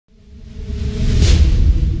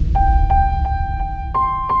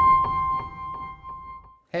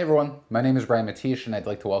Hey everyone, my name is Brian Matish and I'd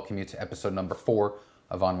like to welcome you to episode number 4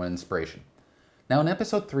 of ON1 Inspiration. Now in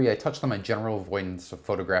episode 3 I touched on my general avoidance of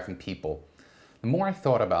photographing people. The more I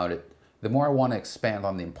thought about it, the more I want to expand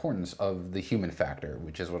on the importance of the human factor,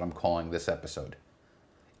 which is what I'm calling this episode.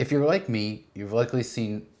 If you're like me, you've likely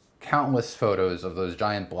seen countless photos of those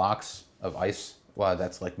giant blocks of ice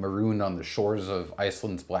that's like marooned on the shores of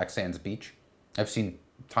Iceland's Black Sands beach. I've seen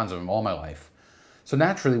tons of them all my life. So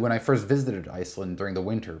naturally, when I first visited Iceland during the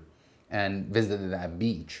winter and visited that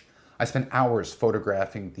beach, I spent hours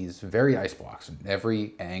photographing these very ice blocks in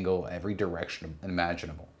every angle, every direction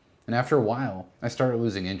imaginable. And after a while, I started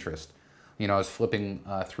losing interest. I was flipping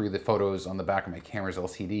through the photos on the back of my camera's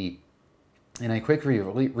LCD, and I quickly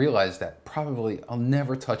realized that probably I'll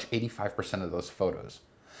never touch 85% of those photos.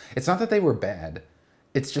 It's not that they were bad,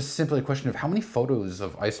 it's just simply a question of how many photos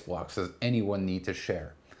of ice blocks does anyone need to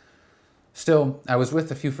share. Still, I was with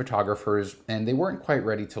a few photographers and they weren't quite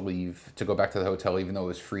ready to leave to go back to the hotel even though it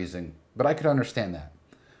was freezing, but I could understand that.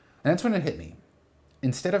 And that's when it hit me.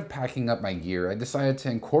 Instead of packing up my gear, I decided to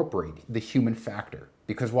incorporate the human factor,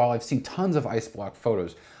 because while I've seen tons of ice block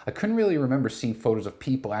photos, I couldn't really remember seeing photos of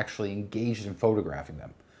people actually engaged in photographing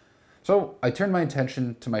them. So I turned my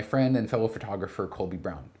attention to my friend and fellow photographer Colby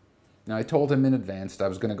Brown. Now I told him in advance that I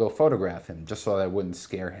was going to go photograph him just so that I wouldn't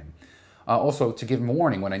scare him. Also to give him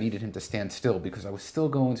warning when I needed him to stand still, because I was still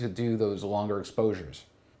going to do those longer exposures.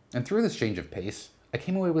 And through this change of pace, I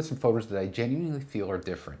came away with some photos that I genuinely feel are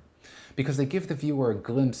different, because they give the viewer a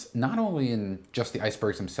glimpse not only in just the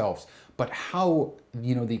icebergs themselves, but how,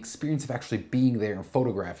 the experience of actually being there and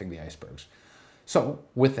photographing the icebergs. So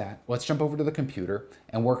with that, let's jump over to the computer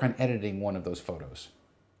and work on editing one of those photos.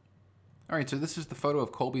 All right, so this is the photo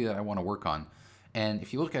of Colby that I want to work on. And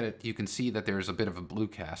if you look at it, you can see that there's a bit of a blue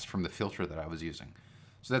cast from the filter that I was using.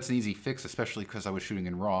 So that's an easy fix, especially because I was shooting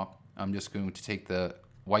in RAW. I'm just going to take the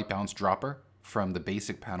white balance dropper from the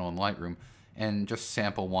basic panel in Lightroom and just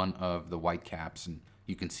sample one of the white caps, and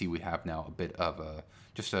you can see we have now a bit of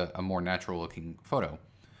a more natural looking photo.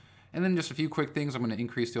 And then just a few quick things. I'm going to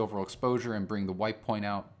increase the overall exposure and bring the white point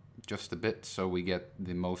out just a bit so we get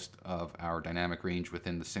the most of our dynamic range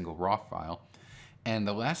within the single RAW file. And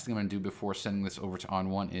the last thing I'm going to do before sending this over to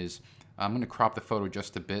ON1 is I'm going to crop the photo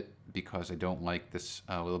just a bit because I don't like this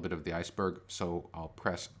little bit of the iceberg. So I'll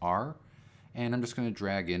press R and I'm just going to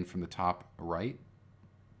drag in from the top right,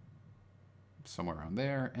 somewhere around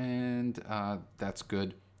there, and that's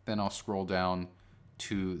good. Then I'll scroll down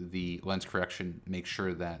to the lens correction, make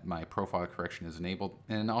sure that my profile correction is enabled,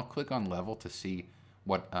 and I'll click on level to see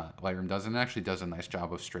what Lightroom does, and it actually does a nice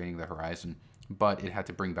job of straightening the horizon, but it had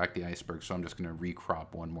to bring back the iceberg, so I'm just going to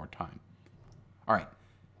recrop one more time. All right,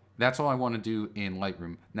 that's all I want to do in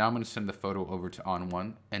Lightroom. Now I'm going to send the photo over to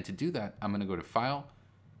ON1, and to do that, I'm going to go to File,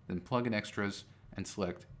 then Plug in Extras, and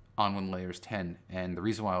select ON1 Layers 10, and the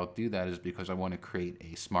reason why I'll do that is because I want to create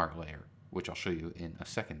a smart layer, which I'll show you in a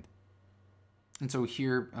second. And so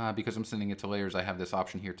here, because I'm sending it to layers, I have this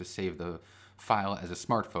option here to save the file as a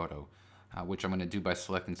smart photo, which I'm going to do by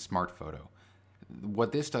selecting Smart Photo.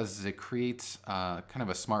 What this does is it creates kind of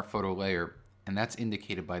a smart photo layer, and that's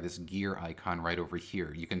indicated by this gear icon right over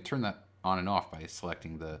here. You can turn that on and off by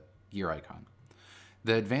selecting the gear icon.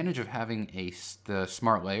 The advantage of having the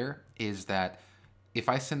smart layer is that if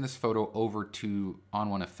I send this photo over to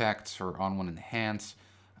ON1 Effects or ON1 Enhance,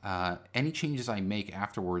 any changes I make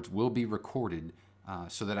afterwards will be recorded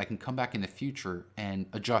so that I can come back in the future and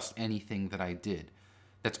adjust anything that I did.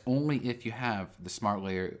 That's only if you have the smart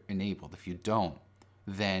layer enabled. If you don't,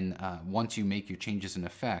 then once you make your changes in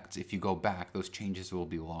effects, if you go back, those changes will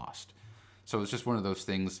be lost. So it's just one of those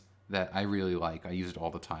things that I really like. I use it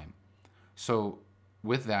all the time. So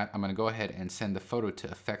with that, I'm going to go ahead and send the photo to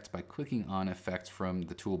Effects by clicking on Effects from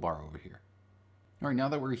the toolbar over here. All right, now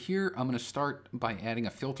that we're here, I'm going to start by adding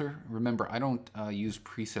a filter. Remember, I don't use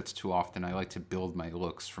presets too often. I like to build my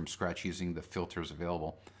looks from scratch using the filters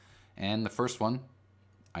available. And the first one,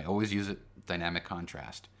 I always use it, dynamic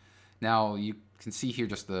contrast. Now you can see here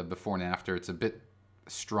just the before and after. It's a bit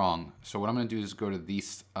strong. So what I'm going to do is go to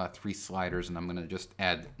these 3 sliders, and I'm going to just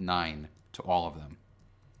add 9 to all of them.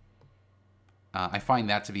 I find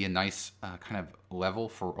that to be a nice kind of level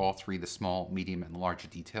for all 3, the small, medium, and large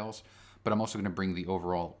details. But I'm also going to bring the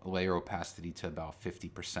overall layer opacity to about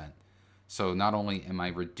 50%. So not only am I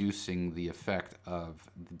reducing the effect of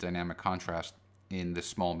the dynamic contrast in the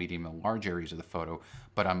small, medium, and large areas of the photo,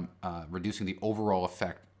 but I'm reducing the overall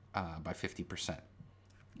effect by 50%.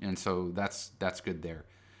 And so that's good there.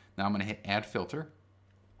 Now I'm going to hit Add Filter,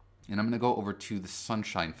 and I'm going to go over to the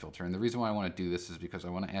Sunshine filter. And the reason why I want to do this is because I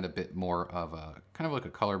want to add a bit more of a kind of like a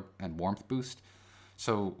color and warmth boost.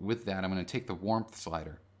 So with that, I'm going to take the warmth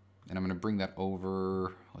slider and I'm going to bring that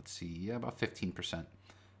over, let's see, yeah, about 15%.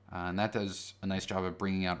 And that does a nice job of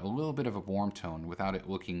bringing out a little bit of a warm tone without it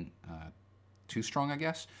looking too strong, I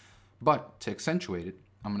guess. But to accentuate it,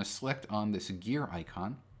 I'm going to select on this gear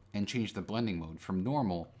icon and change the blending mode from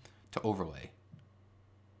normal to overlay.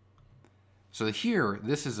 So here,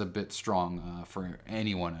 this is a bit strong for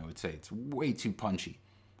anyone, I would say. It's way too punchy.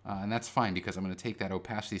 And that's fine because I'm going to take that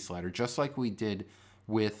opacity slider, just like we did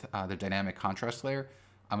with the dynamic contrast layer.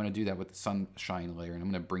 I'm going to do that with the sunshine layer, and I'm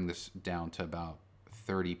going to bring this down to about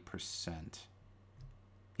 30%.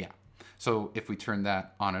 Yeah. So if we turn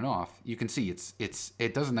that on and off, you can see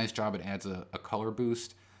it does a nice job. It adds a color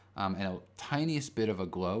boost and a tiniest bit of a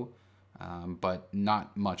glow, but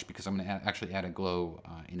not much because I'm going to actually add a glow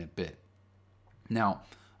in a bit. Now,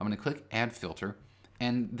 I'm going to click Add Filter,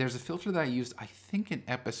 and there's a filter that I used, I think, in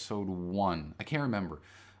episode 1. I can't remember,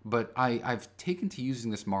 but I've taken to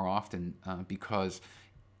using this more often because,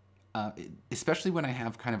 especially when I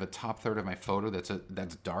have kind of a top third of my photo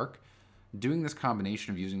that's dark, doing this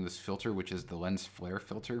combination of using this filter, which is the lens flare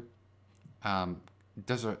filter,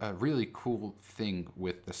 does a really cool thing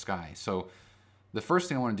with the sky. So the first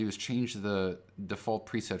thing I want to do is change the default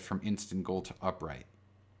preset from instant gold to upright.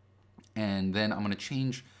 And then I'm going to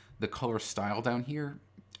change the color style down here.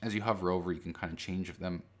 As you hover over, you can kind of change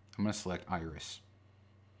them. I'm going to select iris.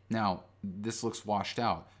 Now, this looks washed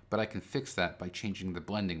out, but I can fix that by changing the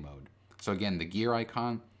blending mode. So again, the gear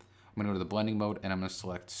icon, I'm going to go to the blending mode, and I'm going to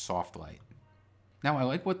select soft light. Now, I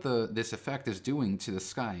like what this effect is doing to the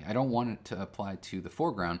sky. I don't want it to apply to the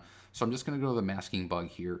foreground, so I'm just going to go to the masking bug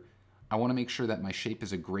here. I want to make sure that my shape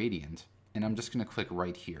is a gradient, and I'm just going to click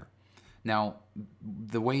right here. Now,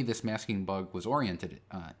 the way this masking bug was oriented,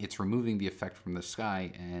 it's removing the effect from the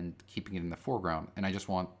sky and keeping it in the foreground, and I just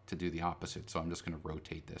want to do the opposite, so I'm just going to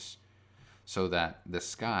rotate this so that the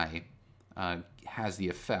sky has the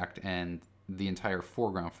effect and the entire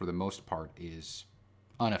foreground, for the most part, is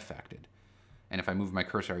unaffected. And if I move my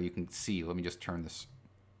cursor, you can see, let me just turn this,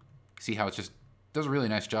 see how it just does a really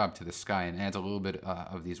nice job to the sky and adds a little bit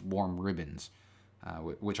of these warm ribbons,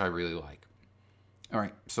 which I really like. All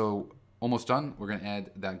right, so almost done. We're going to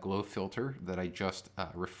add that glow filter that I just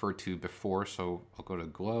referred to before. So I'll go to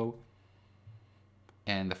glow.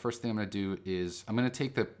 And the first thing I'm going to do is I'm going to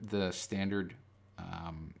take the standard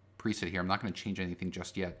preset here. I'm not going to change anything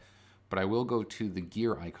just yet, but I will go to the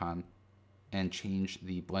gear icon and change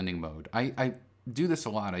the blending mode. I do this a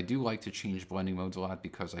lot. I do like to change blending modes a lot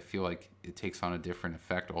because I feel like it takes on a different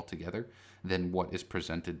effect altogether than what is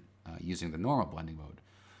presented using the normal blending mode.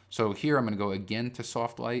 So here I'm going to go again to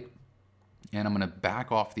soft light, and I'm going to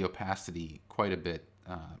back off the opacity quite a bit,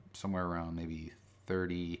 somewhere around maybe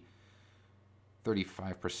 35%.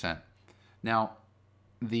 Now,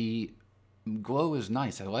 the glow is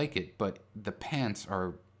nice. I like it, but the pants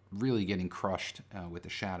are really getting crushed with the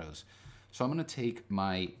shadows. So I'm going to take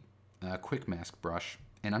my quick mask brush,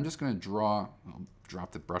 and I'm just going to I'll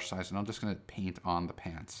drop the brush size, and I'm just going to paint on the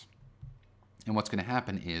pants. And what's going to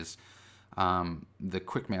happen is the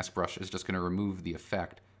quick mask brush is just going to remove the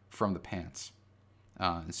effect from the pants.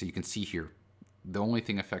 And so you can see here, the only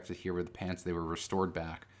thing affected here were the pants. They were restored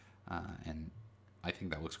back, and I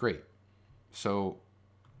think that looks great. So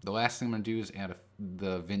the last thing I'm going to do is add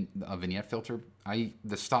a vignette filter.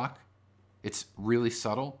 The stock, it's really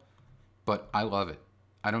subtle, but I love it.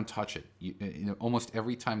 I don't touch it. You know, almost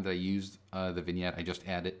every time that I use the vignette, I just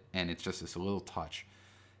add it, and it's just this little touch,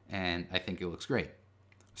 and I think it looks great.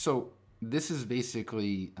 So this is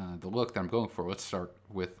basically the look that I'm going for. Let's start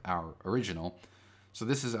with our original. So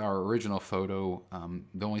this is our original photo.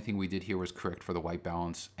 The only thing we did here was correct for the white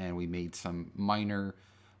balance, and we made some minor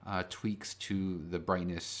tweaks to the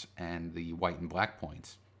brightness and the white and black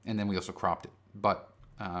points. And then we also cropped it. But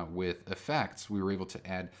with effects, we were able to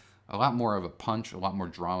add a lot more of a punch, a lot more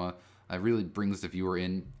drama. It really brings the viewer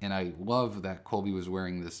in. And I love that Colby was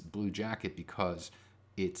wearing this blue jacket because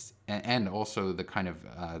and also the kind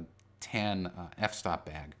of tan f-stop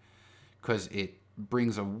bag, because it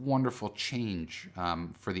brings a wonderful change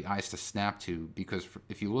for the eyes to snap to, because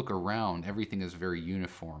if you look around, everything is very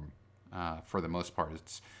uniform for the most part.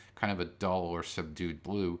 It's kind of a dull or subdued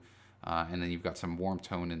blue, and then you've got some warm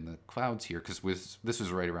tone in the clouds here, because this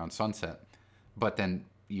was right around sunset. But then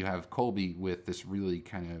you have Colby with this really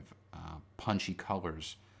kind of punchy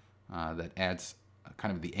colors that adds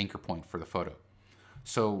kind of the anchor point for the photo.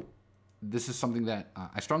 So this is something that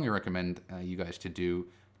I strongly recommend you guys to do.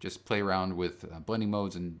 Just play around with blending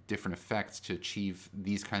modes and different effects to achieve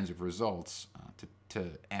these kinds of results to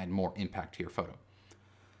add more impact to your photo.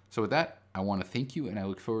 So with that, I want to thank you, and I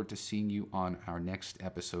look forward to seeing you on our next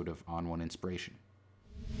episode of On1 Inspiration.